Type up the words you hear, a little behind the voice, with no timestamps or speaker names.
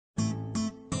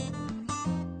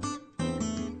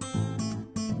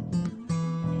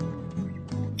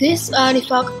This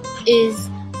artifact is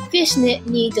Fishnet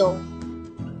needle.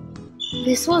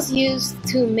 This was used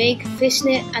to make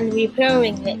fishnet and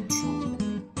repairing it.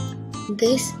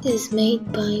 This is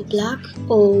made by black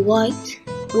or white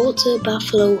water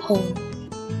buffalo horn.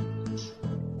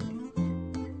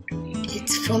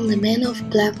 It's from the men of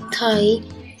Black Thai.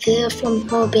 They are from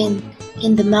Ho Bin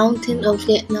in the mountain of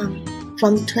Vietnam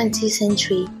from the 20th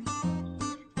century.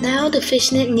 Now the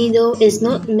fishnet needle is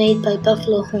not made by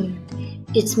buffalo horn.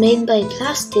 It's made by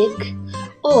plastic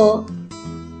or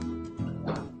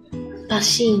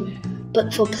machine.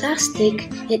 But for plastic,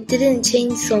 it didn't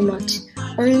change so much.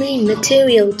 Only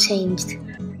material changed.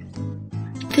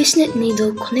 Fishnet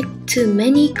needle connect to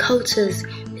many cultures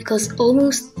because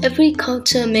almost every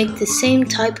culture makes the same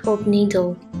type of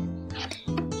needle.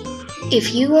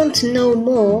 If you want to know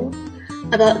more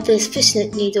about this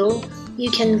fishnet needle, you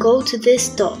can go to this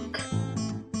doc.